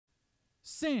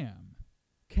Sam.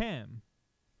 Cam.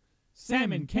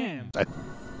 Salmon Cam.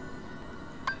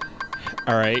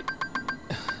 All right.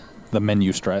 The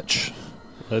menu stretch.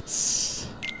 Let's.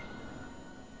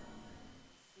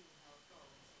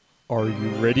 Are you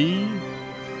ready?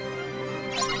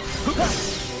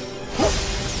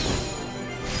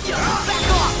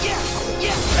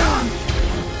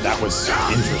 That was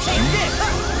interesting.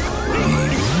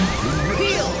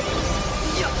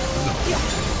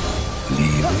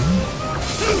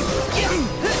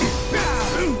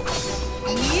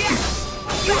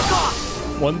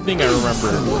 One thing I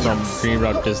remember from Green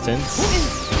Route Distance,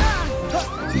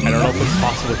 I don't know if it's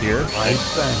possible here. I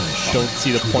don't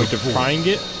see the point of trying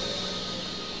it.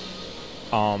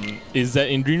 Is that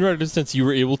in Green Route Distance you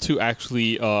were able to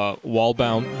actually wall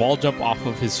jump off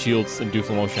of his shields and do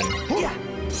full motion.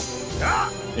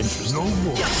 Interesting. No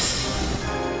more.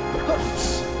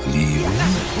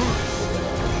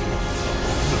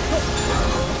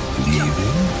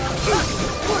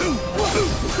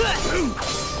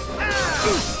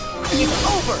 It's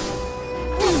over.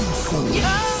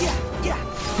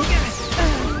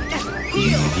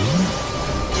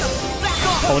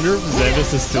 I wonder if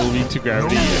Xanus is still weak to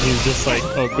gravity and he's just like,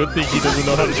 oh, good thing he doesn't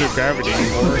know how to do gravity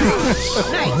anymore.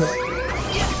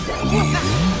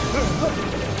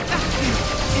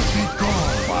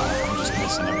 Wow, I'm just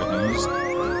missing everything.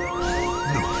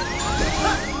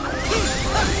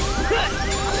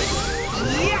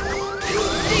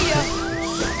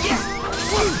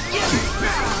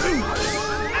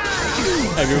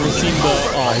 Have you ever seen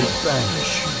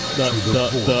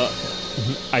the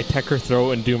I tech her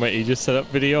throw and do my Aegis setup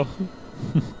video?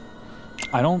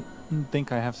 I don't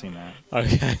think I have seen that.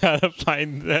 Okay, I gotta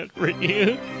find that for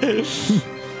you.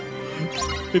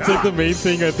 It's like the main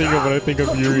thing I think of when I think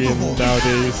of Urian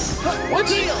nowadays. What?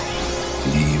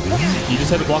 You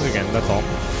just had to block again, that's all.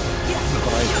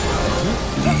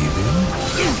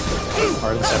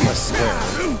 Or at least I pressed square.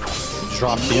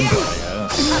 Drop the input, I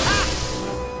guess.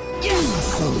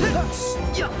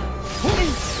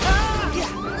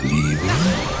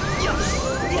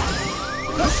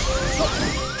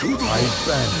 I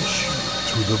banish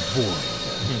to the void.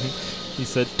 He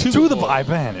said, To the I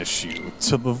banish you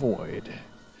to the void.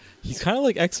 He's kind of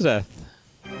like Exodeth.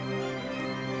 A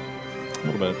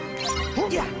little bit.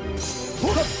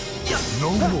 No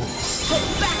more.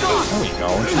 There we go.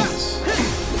 Jeez.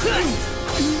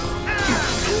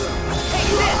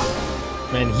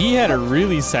 Man, he had a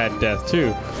really sad death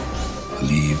too.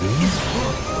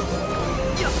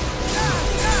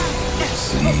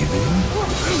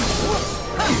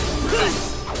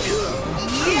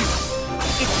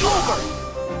 It's over.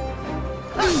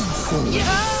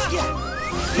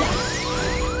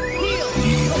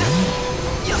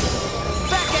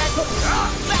 Back at.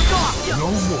 Back off. No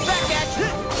more. Back at.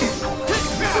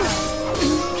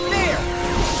 There.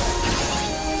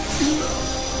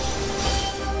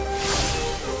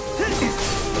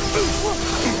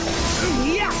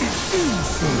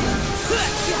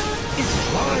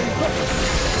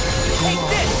 Take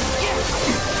this.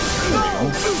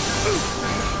 There.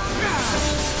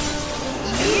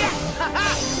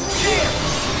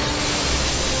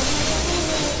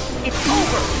 It's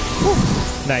over.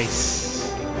 Nice.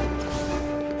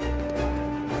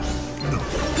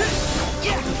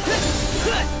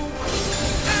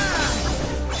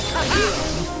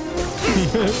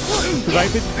 Because I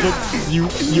think that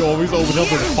you always open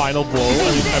up with final blow.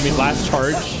 I mean last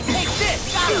charge. Take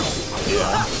this.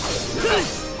 Yeah.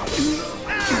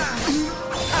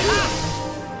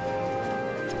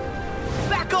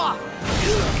 Back off.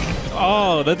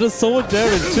 Oh, that does so much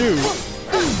damage too.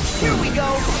 Here we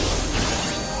go.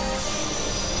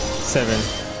 7.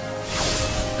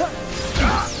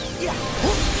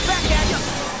 Back at you.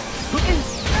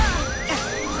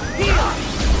 Heal.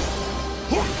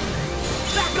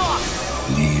 Back off.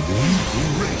 Be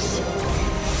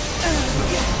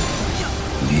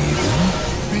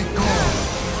gone.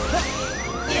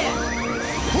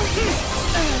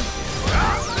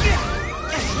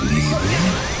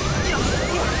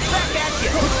 Back at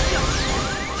you.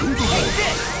 Take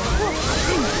this.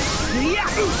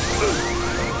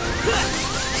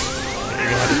 You're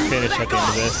gonna have to finish at the end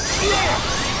of this.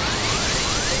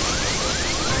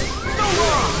 So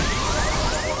long.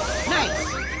 Nice.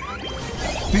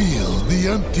 Feel the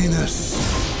emptiness.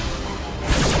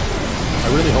 I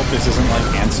really hope this isn't like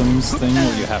Ansem's thing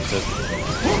where you have to.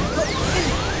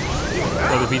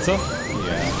 For the pizza? Yeah.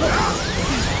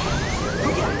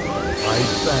 I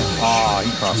banish Ah,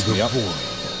 he crossed to me the up. void.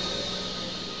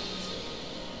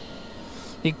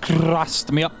 He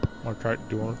crossed me up. Do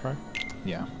you want to try?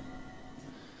 Yeah.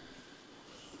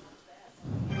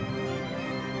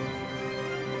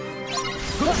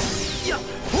 Back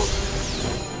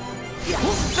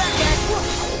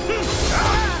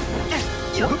at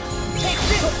you. Take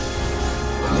this.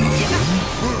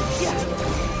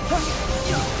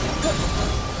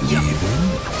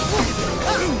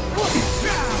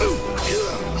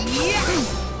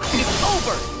 It's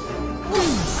over.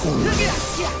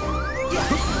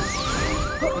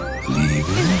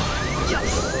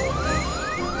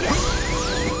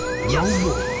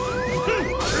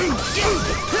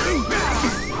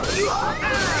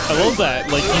 I love that.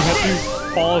 Like, you have to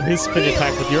follow his spin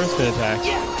attack with your spin attack.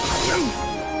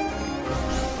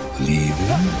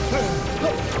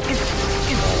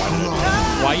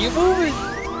 Why are you moving?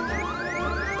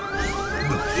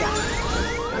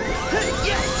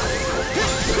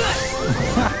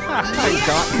 I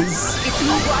got his. It's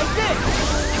like this.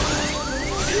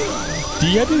 Do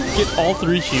you have to get all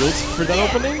 3 shields for that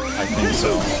opening? I think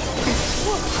so.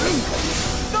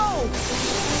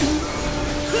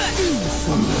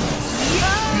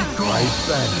 I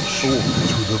vanish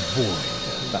into the void.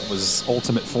 That was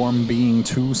ultimate form being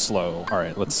too slow. All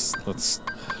right, let's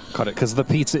cut it because the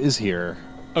pizza is here.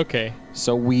 Okay.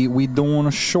 So we doing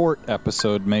a short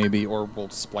episode maybe, or we'll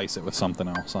splice it with something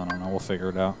else. I don't know. We'll figure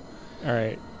it out. All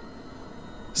right.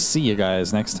 See you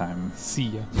guys next time. See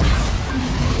ya.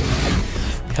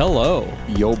 Hello.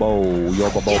 Yobo,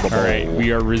 yobo, bo, bo, bo. All right,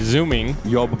 we are resuming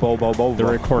Yobo, bo, bo, bo, the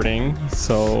bo. recording.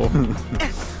 So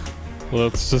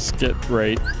let's just get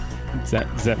right.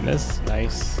 Zetness.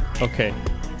 Nice. Okay.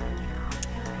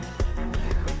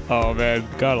 Oh man,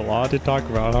 got a lot to talk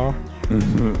about, huh?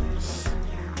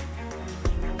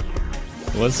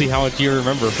 Let's see how much you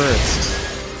remember first.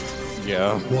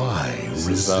 Yeah. Why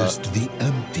resist the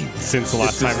emptiness? Since the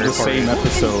last time we The same recorded.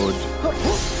 episode.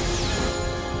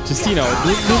 Just, you know,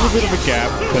 there's a bit of a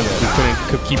gap because we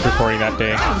couldn't keep recording that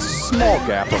day. A small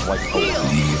gap of like a week.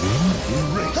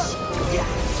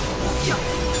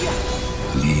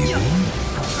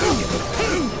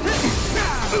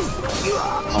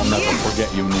 I'll never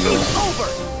forget you, Neil.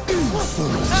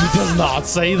 He does not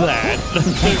say that.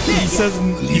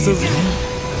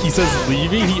 he says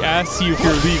leaving. He asks you if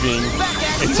you're leaving.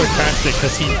 It's sarcastic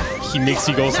because he makes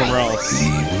you go somewhere else.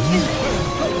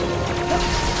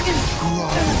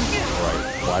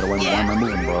 Why do I remember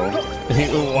moving, bro?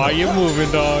 Why you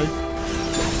moving, dog?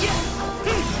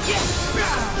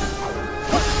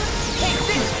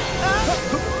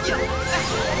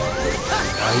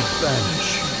 I vanish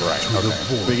to the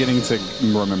void. Beginning to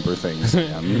remember things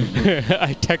again.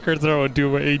 I tech her throw and do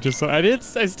my ages. So I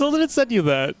still didn't send you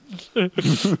that.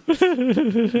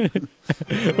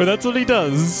 But that's what he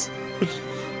does.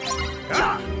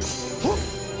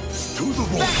 To the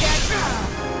void.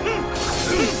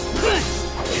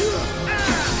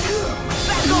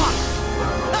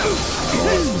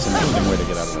 It's an interesting way to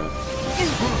get out of that.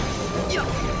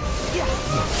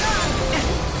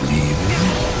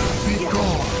 Be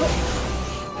gone.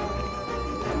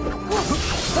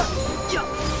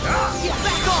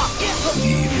 Back off!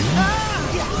 Heal!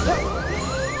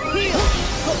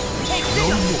 Take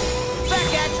this!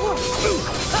 Back at you!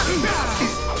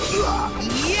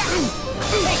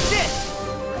 Take this!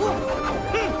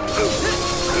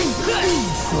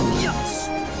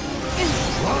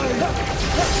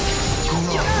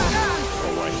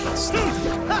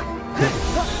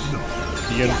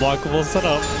 The unblockable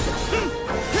setup.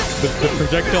 The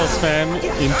projectile spam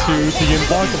into the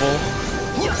unblockable.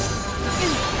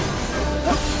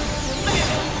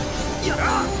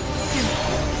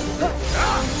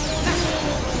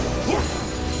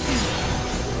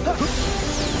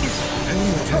 Any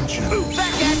attention?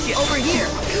 Back at you! Over here!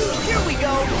 Here we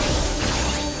go!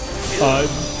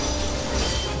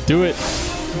 Do it.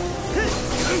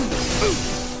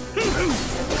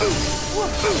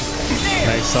 There!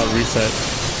 Nice reset.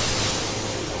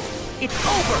 It's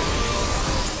over!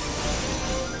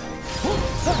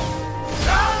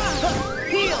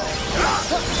 Heal!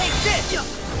 Take this!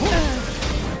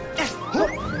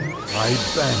 I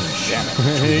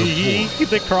vanish. Get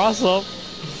the cross up.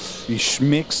 He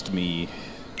schmixed me.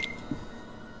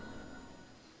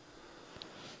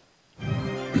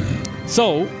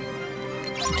 So,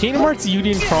 Kingdom Hearts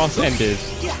Union Cross ended.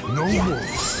 No more.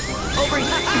 Over here!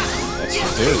 Yes, you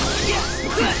did.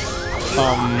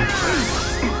 I'm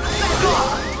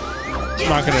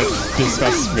not gonna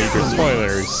discuss major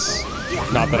spoilers.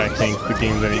 Not that I think the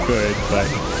game's any good, but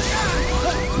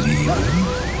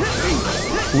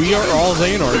we are all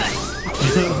Xehanort.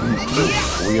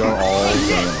 We are all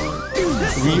Xehanort.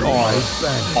 We are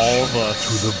Vanish all of us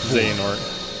to the void. Xehanort.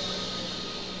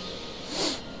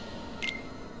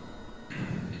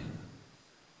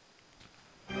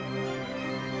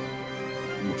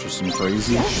 Just some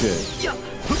crazy shit. Yeah.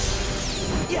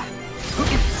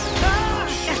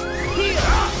 Here.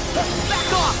 Back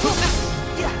off.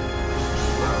 Yeah.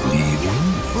 Leaving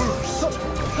first.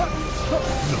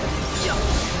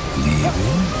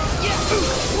 Leaving.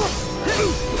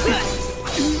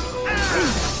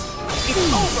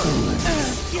 It's over.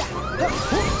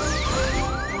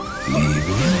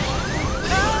 Leaving.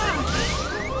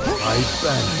 I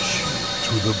banish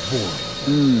to the void.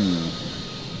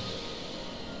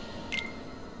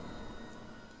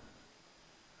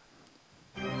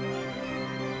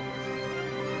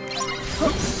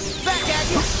 Back at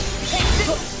you. Take it.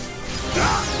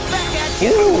 Back at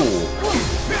you.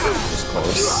 Just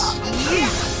close.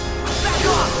 Yeah. Back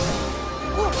off.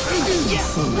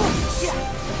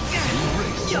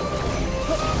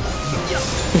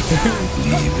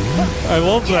 I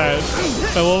love that.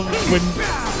 I love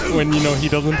when you know he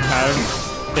doesn't have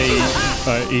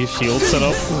a shield set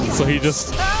up, so he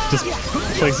just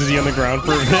places you on the ground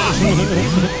for a bit.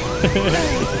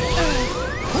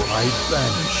 I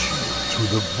banish to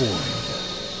the void.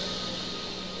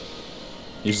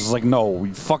 He's just like, no, we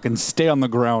fucking stay on the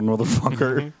ground,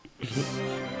 motherfucker.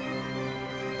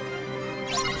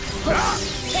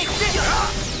 Take this.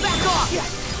 Back off.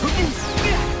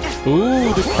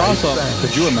 Ooh, the cross up.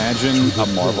 Could you imagine a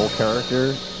Marvel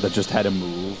character that just had a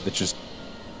move that just,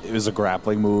 it was a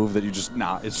grappling move that you just,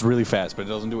 it's really fast, but it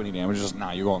doesn't do any damage, just,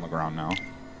 you go on the ground now.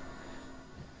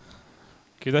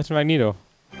 Give that to Magneto.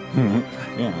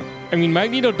 Yeah. I mean,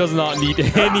 Magneto does not need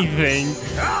anything,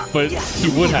 but he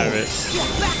would have it.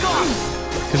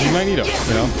 Because he's Magneto,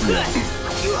 you know?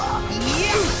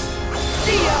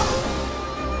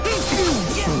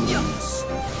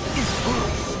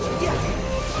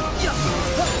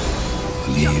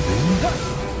 Leaving.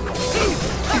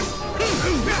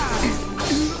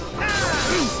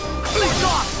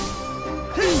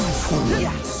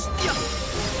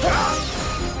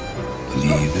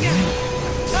 Leaving.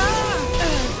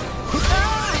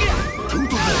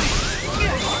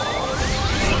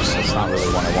 It's not really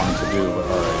what I wanted to do, but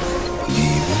alright.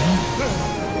 Leaving.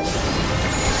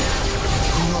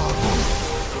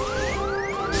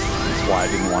 That's why I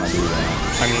didn't want to do that.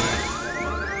 I mean,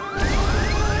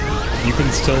 you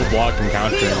can still block and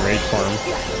counter in Rage Farm.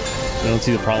 I don't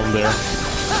see the problem there.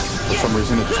 For some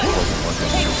reason, it just wasn't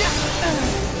working.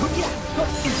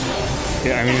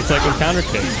 Yeah, I mean, it's like with counter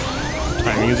kick.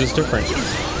 Timing is just different.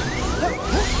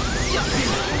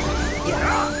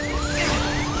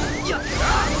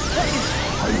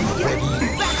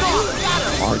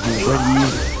 Are you ready?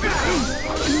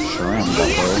 Sure am,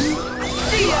 bucko.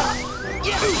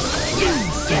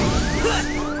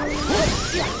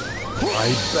 I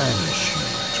banish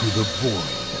to the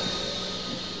void.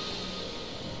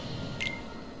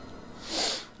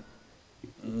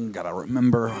 Gotta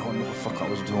remember what the fuck I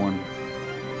was doing.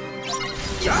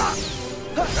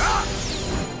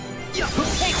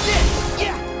 Take this!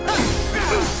 Yeah!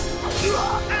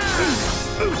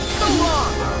 So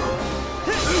long!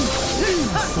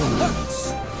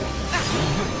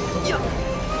 See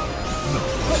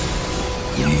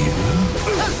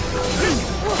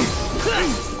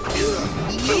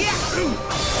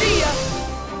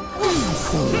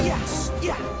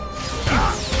ya!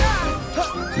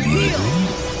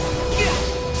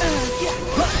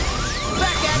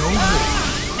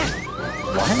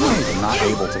 Why am I not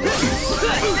able to get this?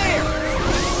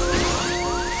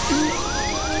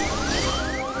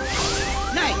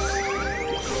 Nice!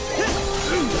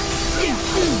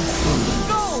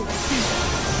 Go!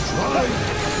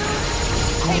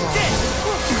 Take this!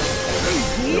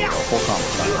 Full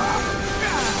combo.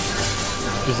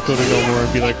 Just go to Nomura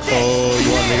and be like, oh,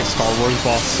 you want to make a Star Wars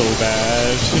boss so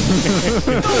bad.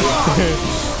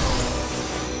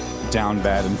 Down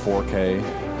bad in 4K.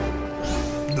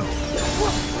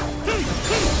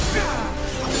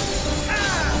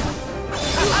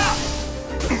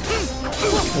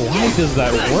 Why does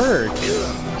that work?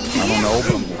 I don't know,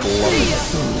 but I'm loving it.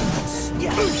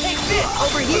 Take this!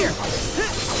 Over here!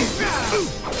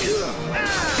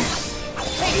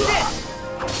 Take this!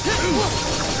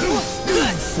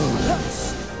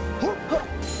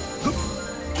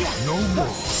 No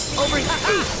more. Over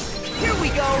here! Here we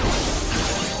go!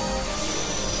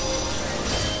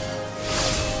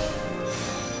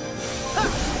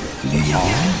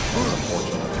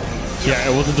 Yeah,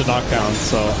 it wasn't a knockdown,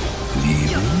 so.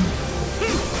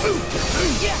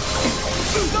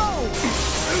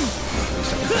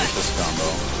 This combo.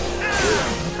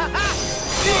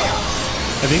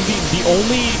 I think the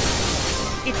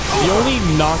only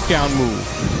knockdown move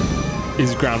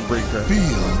is Groundbreaker Feel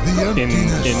the in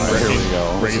emptiness. Here we go.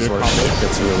 This is regular where combo. shit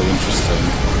gets really interesting.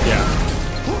 Yeah.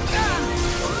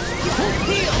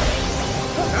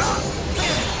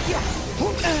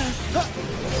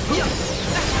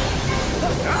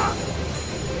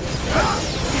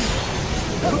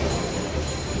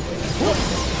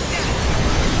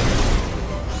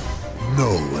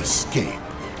 No escape.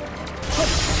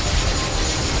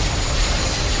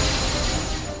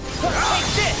 Take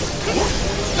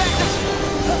this! Back up!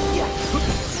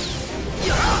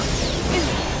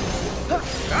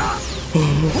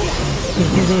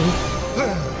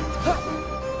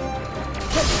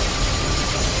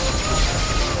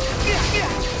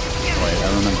 Wait, I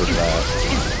remember that.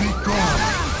 Be gone.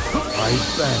 I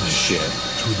banish Shit.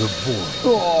 to the void.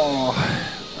 Oh.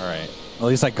 All right. At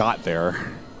least I got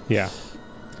there. Yeah.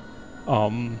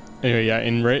 Anyway, yeah.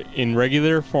 In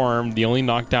regular form, the only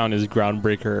knockdown is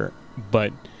Groundbreaker,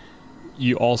 but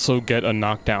you also get a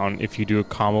knockdown if you do a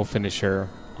combo finisher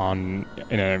on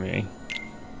an enemy.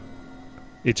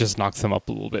 It just knocks them up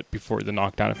a little bit before the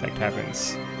knockdown effect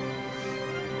happens.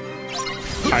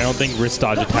 I don't think wrist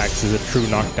dodge attacks is a true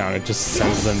knockdown. It just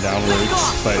sends them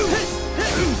downwards. But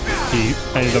he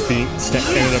ended up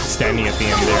standing at the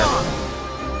end there.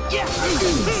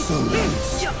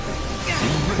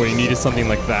 What you need is something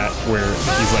like that, where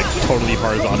he's like totally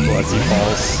horizontal as he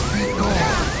falls.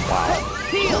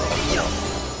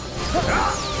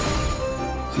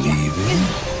 Leaving.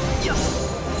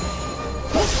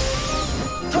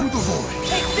 To the void.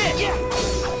 Take this!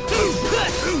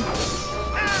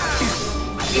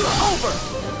 It's over!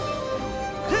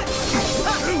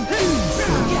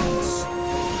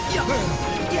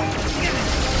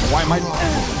 Why am I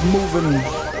moving?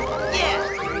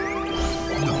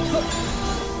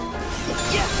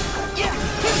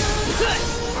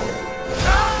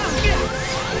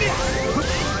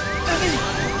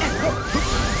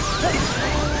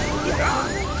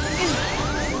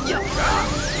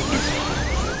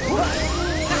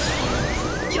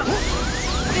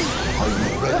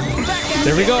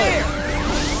 There we go.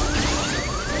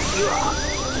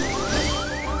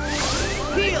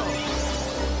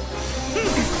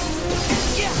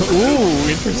 Ooh,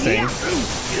 interesting.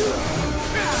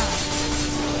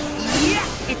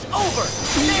 It's over.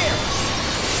 There.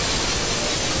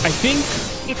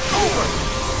 It's over.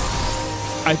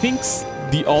 I think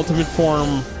the ultimate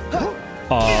form To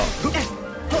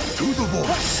the void.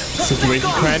 situation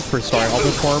transfer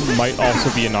ultimate form might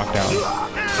also be a knockdown.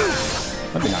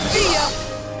 That'd be nice.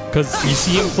 Because you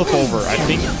see him flip over. I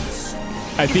think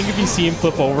if you see him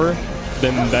flip over,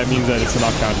 then that means that it's a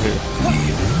knockdown too.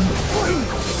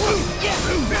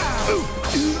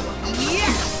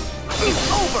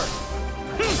 It's over.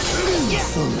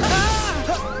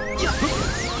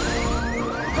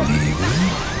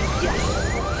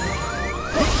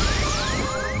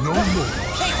 No more.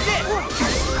 Take this.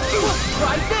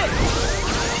 Try this.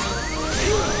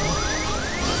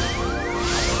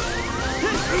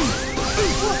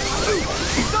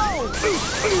 Go.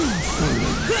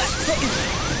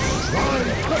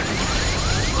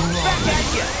 Back at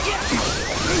you.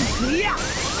 Yeah.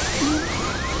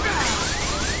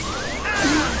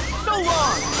 So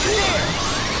long. There.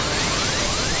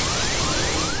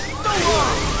 So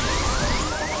long.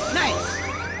 Nice.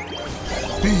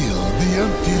 Feel the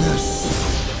emptiness.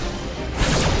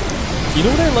 You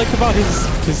know what I like about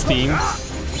his theme?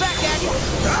 Back at you.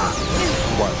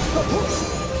 What?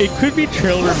 It could be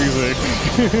trailer music,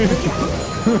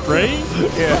 right?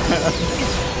 Yeah.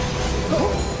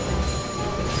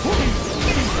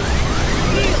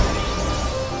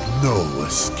 No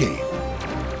escape.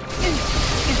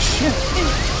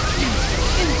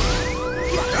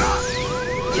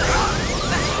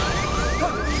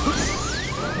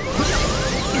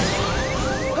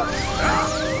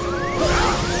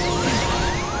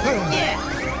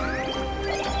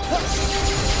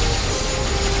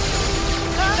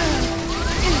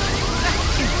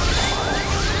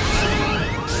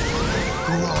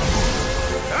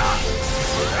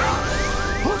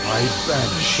 I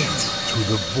banish to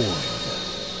the void.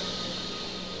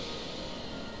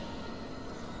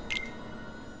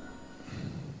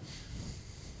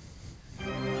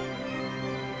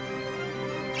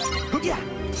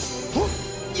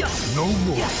 No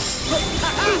more.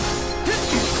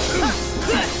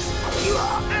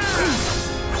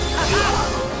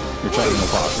 You're checking the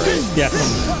clock, right? Yes.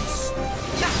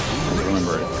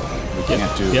 Remember it. We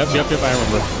can't do. Yep. I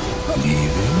remember.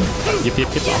 Leaving. Yep.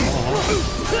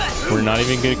 We're not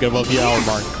even gonna go above the hour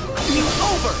mark.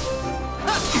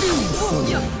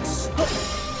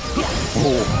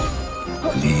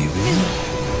 Leaving.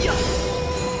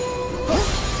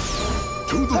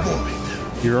 To the void.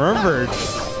 You remembered.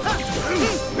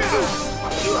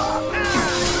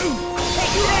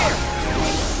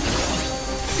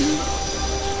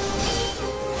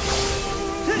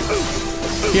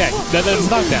 Yeah, that's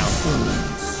knockdown.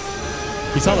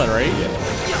 You saw that, right?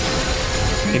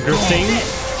 Yeah. Interesting.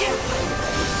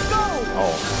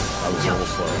 Oh, I was a little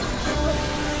slow.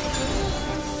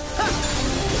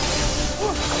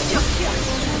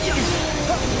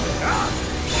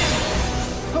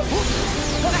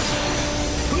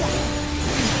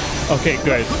 Okay,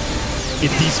 good.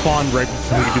 It despawned right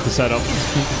before we could do the setup.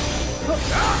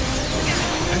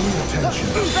 Pay attention.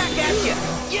 Back at you!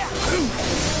 Yeah!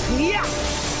 Yeah!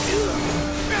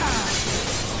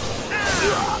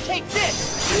 Take this!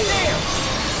 There!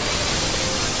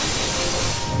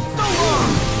 So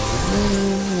long!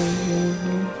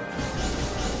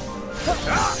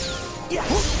 Yeah!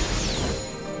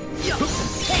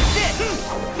 Take this!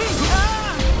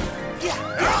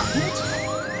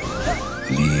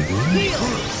 Leaving. Heal!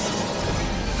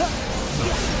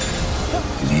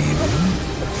 Leaving.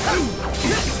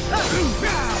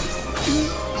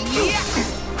 Yeah!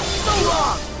 So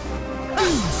long!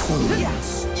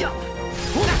 Fools. Yeah!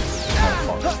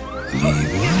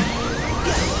 Leaving.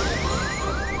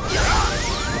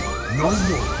 No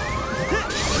more.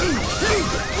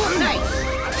 Nice!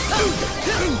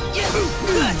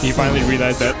 He finally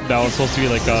realized that that was supposed to be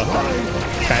like a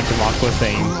Phantom Aqua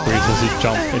thing, where you're supposed to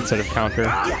jump instead of counter.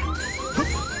 Back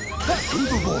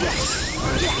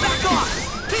off!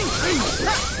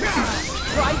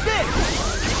 Try this!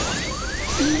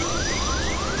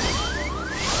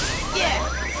 Yeah!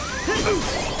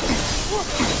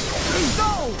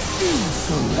 Go!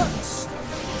 Insolence.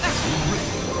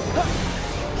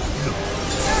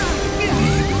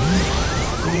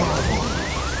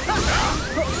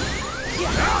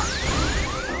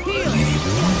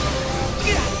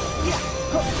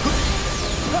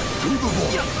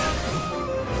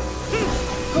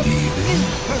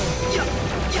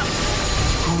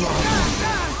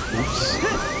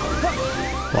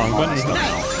 Wrong button.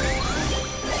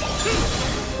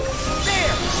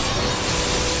 There!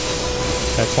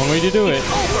 That's one way to do it.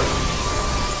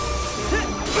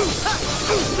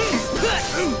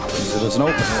 Use it as an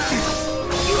opener.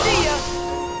 See ya!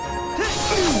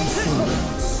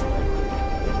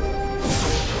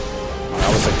 I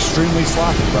was extremely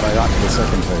sloppy, but I got to the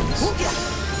second phase.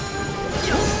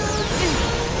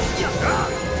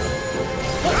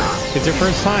 It's your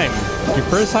first time. Your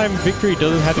first time victory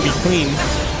doesn't have to be clean.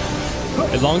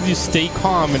 As long as you stay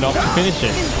calm enough to finish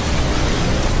it.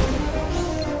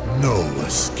 No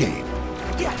escape.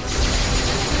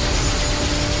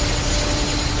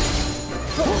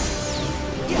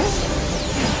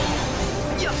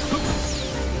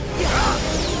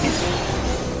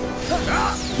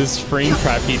 This frame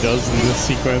trap he does in this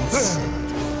sequence.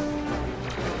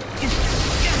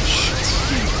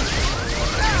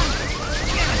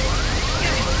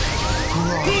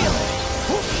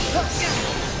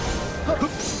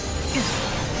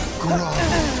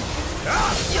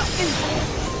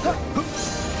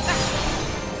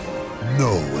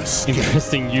 No escape.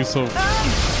 Interesting use of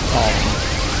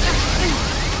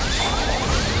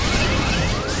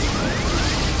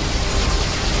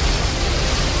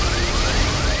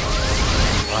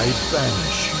I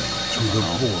banish you to the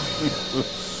void.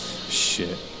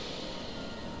 Shit.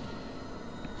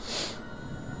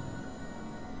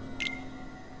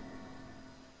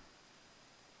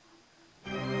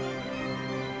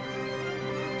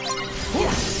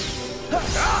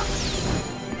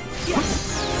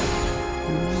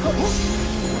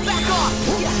 Back off!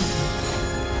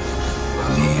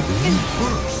 Leaving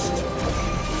first.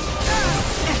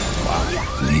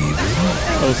 Leaving.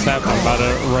 oh snap, I'm about to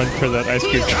run for that ice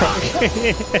cream truck.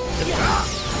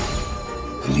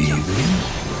 Leaving.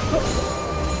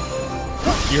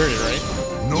 You heard it, right?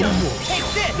 No more. Take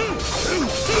this!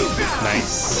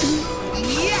 Nice.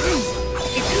 Yeah!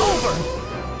 It's over!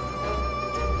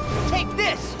 Take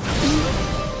this!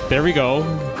 There we go.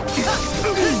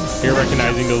 You're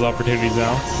recognizing those opportunities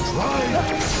now.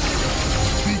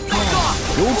 Back off!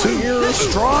 Go to your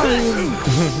stride!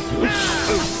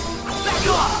 Back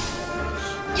off!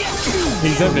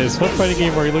 Hey Zemnis, what fighting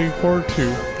game are you looking forward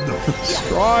to?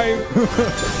 Strive!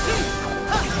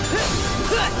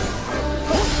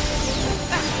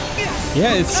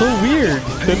 Yeah, it's so weird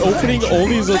that opening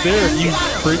only is there if you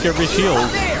break every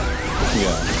shield.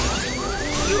 Yeah.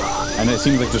 And it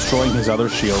seems like destroying his other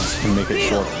shields can make it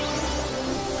short.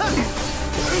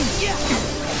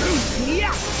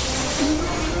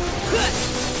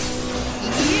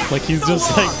 Like he's just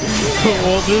like,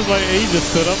 well, there's my Aegis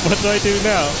set up, what do I do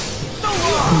now?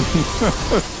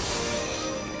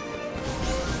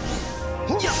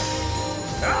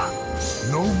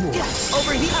 No more.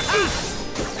 Over here!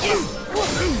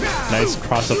 Nice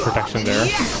cross-up protection there.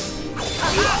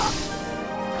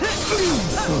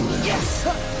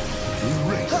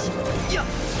 Erase.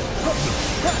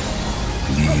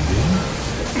 Leaving.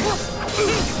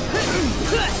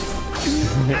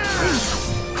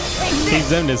 Hey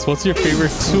Zemnis, what's your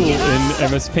favorite tool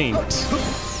in MS Paint?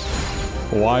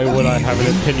 Why would I have an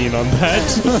opinion on that?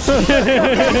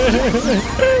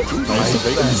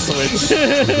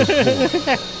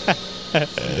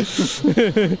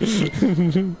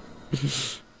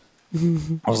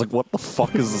 I was like, what the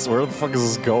fuck is this? Where the fuck is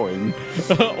this going?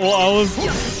 Well,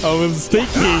 I was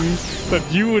thinking that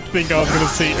you would think I was gonna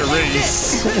say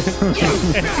erase.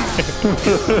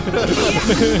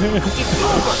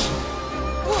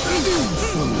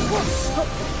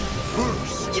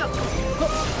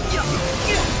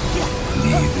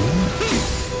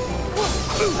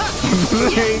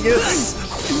 Vegas!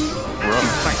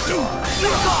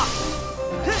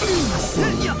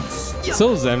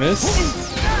 So, Zemus,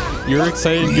 you're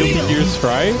excited Guilty Gear's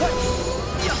Try?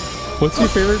 What's your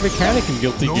favorite mechanic in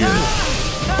Guilty Gear?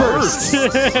 First! I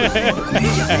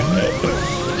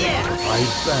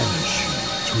vanish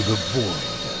to the void.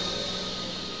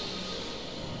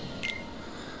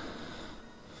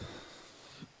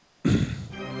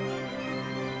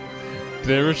 Did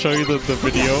I ever show you the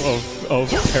video of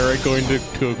Parrot going to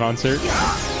a concert? I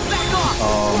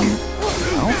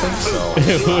don't think so.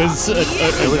 It was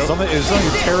It was something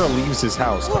Tara leaves his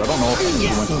house, but I don't know if he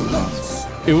went to the house.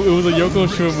 it was a Yoko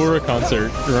Shimomura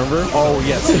concert, remember? Oh,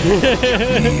 yes.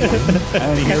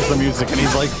 And he hears the music and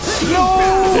he's like,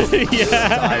 no!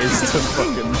 Yeah. Dies to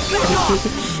fucking...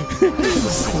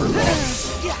 super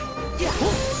lost.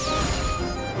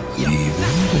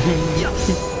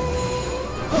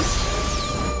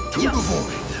 To the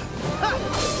void.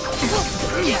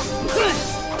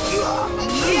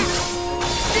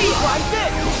 See like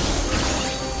this.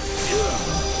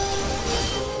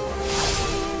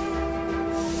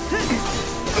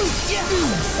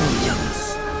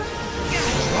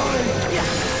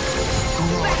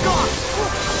 Back off.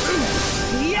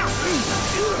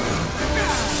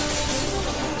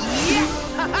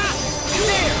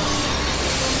 There.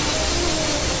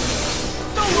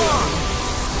 So long.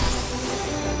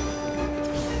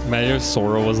 Imagine if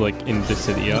Sora was like in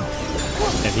Dissidia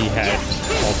and he had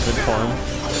ultimate form.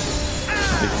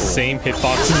 Same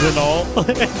hitboxes and all.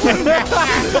 That'd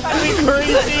be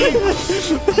crazy.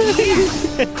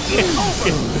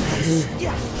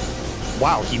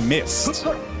 Wow, he missed.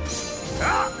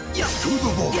 To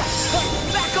the void.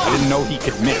 I didn't know he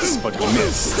could miss, but he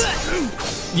missed.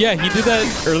 Yeah, he did that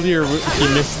earlier. He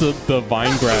missed the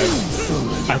vine grab.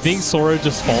 I think Sora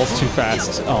just falls too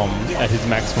fast at his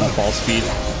maximum fall speed.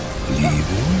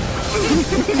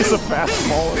 He's a fast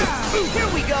faller. Here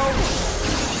we go.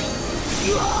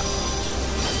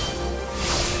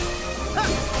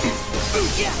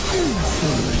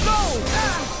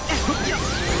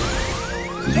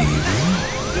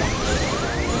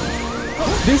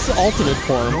 This ultimate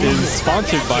form is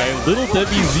sponsored by Little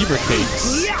Debbie Zebra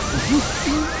Cakes.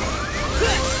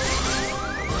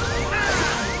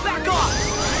 Back off.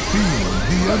 Feel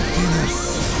the emptiness.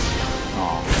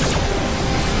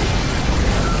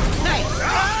 Nice.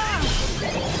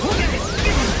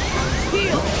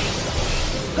 Heal.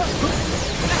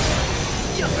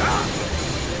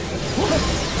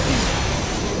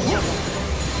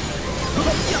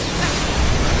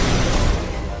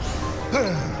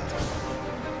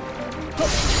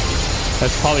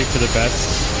 That's probably for the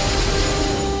best.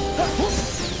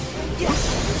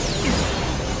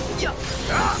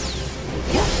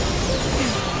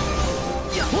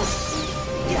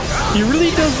 He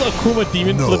really does Akuma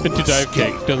Demon No flip into dive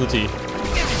escape. kick, doesn't he?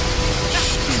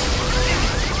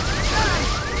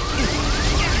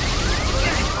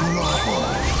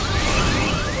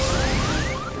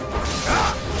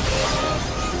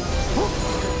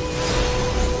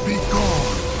 Be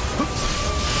gone.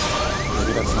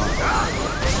 Maybe that's not.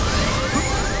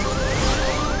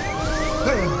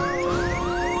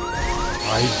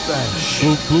 I vanish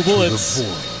Blue to bullets. the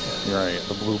void. You're right,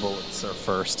 the blue bullets are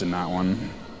first in that one.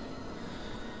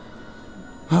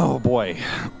 Oh boy.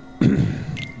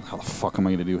 How the fuck am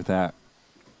I gonna do with that?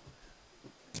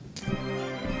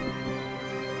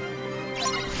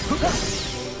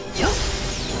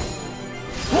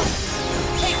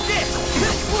 Take this.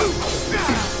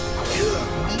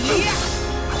 Yeah.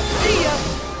 See ya.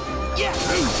 Yeah.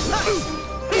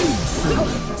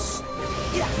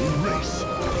 Erase.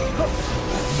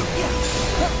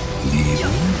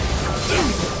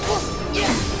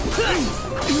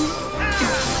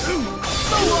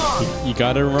 You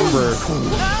gotta remember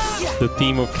the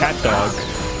theme of Cat Dog.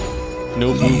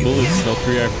 No blue bullets, no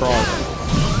three-eye frog.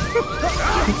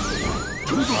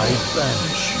 I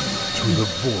vanish to the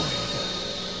void.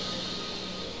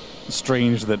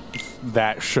 Strange that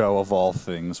that show of all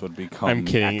things would become I'm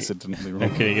kidding. accidentally wrong.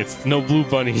 I'm kidding, it's no blue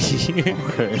bunny.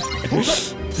 Okay.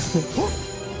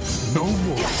 No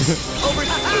more. Over.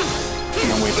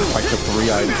 can't wait to fight the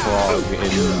three-eyed frog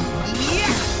in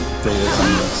Data's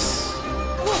on this.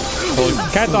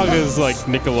 Well, Cat Dog is like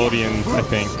Nickelodeon, I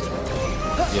think.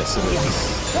 Yes, it is.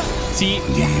 See,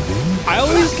 I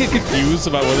always get confused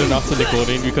about whether or not it's a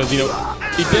Nickelodeon because, you know,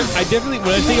 I definitely, when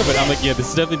I think of it, I'm like, yeah, this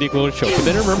is definitely a Nickelodeon show. But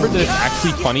then I remember that it's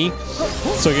actually funny,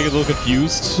 so I get a little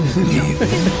confused.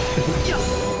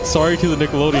 Sorry to the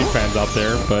Nickelodeon fans out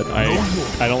there, but I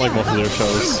don't like most of their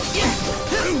shows.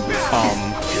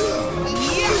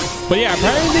 But yeah,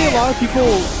 apparently a lot of people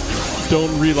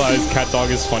don't realize Cat Dog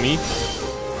is funny,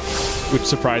 which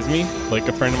surprised me. Like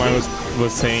a friend of mine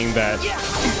was saying that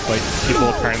like people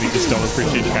apparently just don't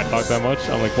appreciate Cat Dog that much.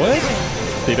 I'm like, what?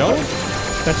 They don't?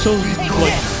 That show's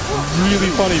like really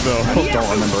funny though. I just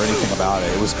don't remember anything about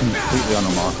it. It was completely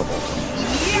unremarkable to me.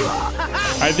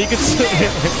 I think it's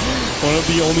one of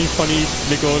the only funny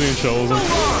Nickelodeon shows.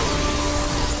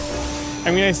 I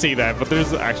mean, I say that, but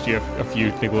there's actually a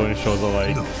few Nickelodeon shows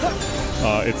I like.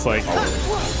 It's like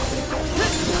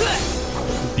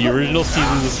the original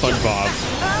seasons of SpongeBob,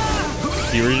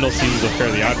 the original seasons of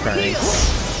Fairly Odd Parents.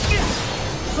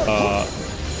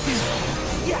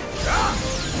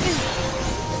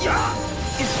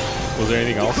 Was there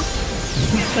anything else?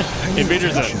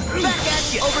 Invader Zim. Back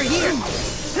at you. Over here.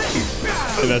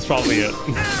 And that's probably it.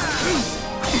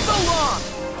 So long.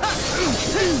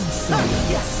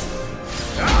 Yes.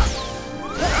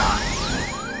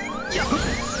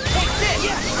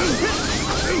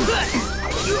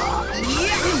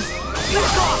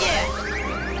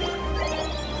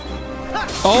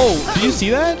 Oh, did you see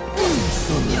that?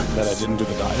 That I didn't do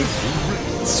the dive.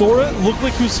 Sora looked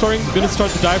like he was gonna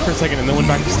start to dive for a second and then went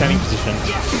back to standing position.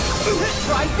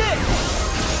 Try this.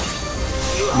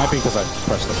 Might be because I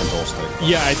pressed the control stick.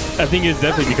 Yeah, I think it's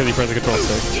definitely because he pressed the control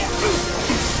stick.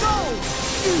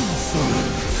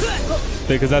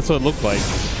 Because that's what it looked like.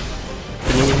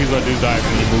 It looked like he was about to do a dive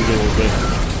and he moved a little bit.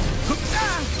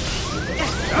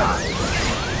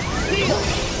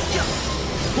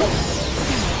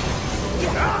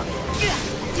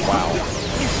 Wow.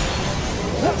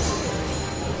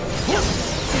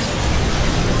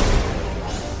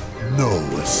 No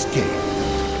escape.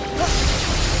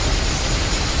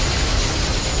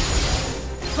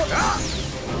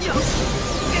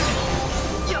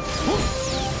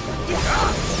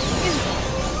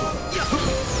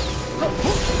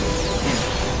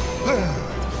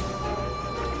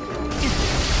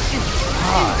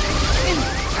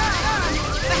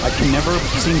 I can never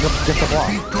seem to get the block.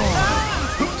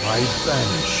 I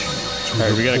banish to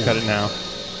Alright, the we gotta void. cut it now.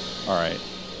 All right.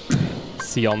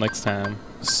 See y'all next time.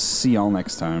 See y'all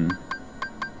next time.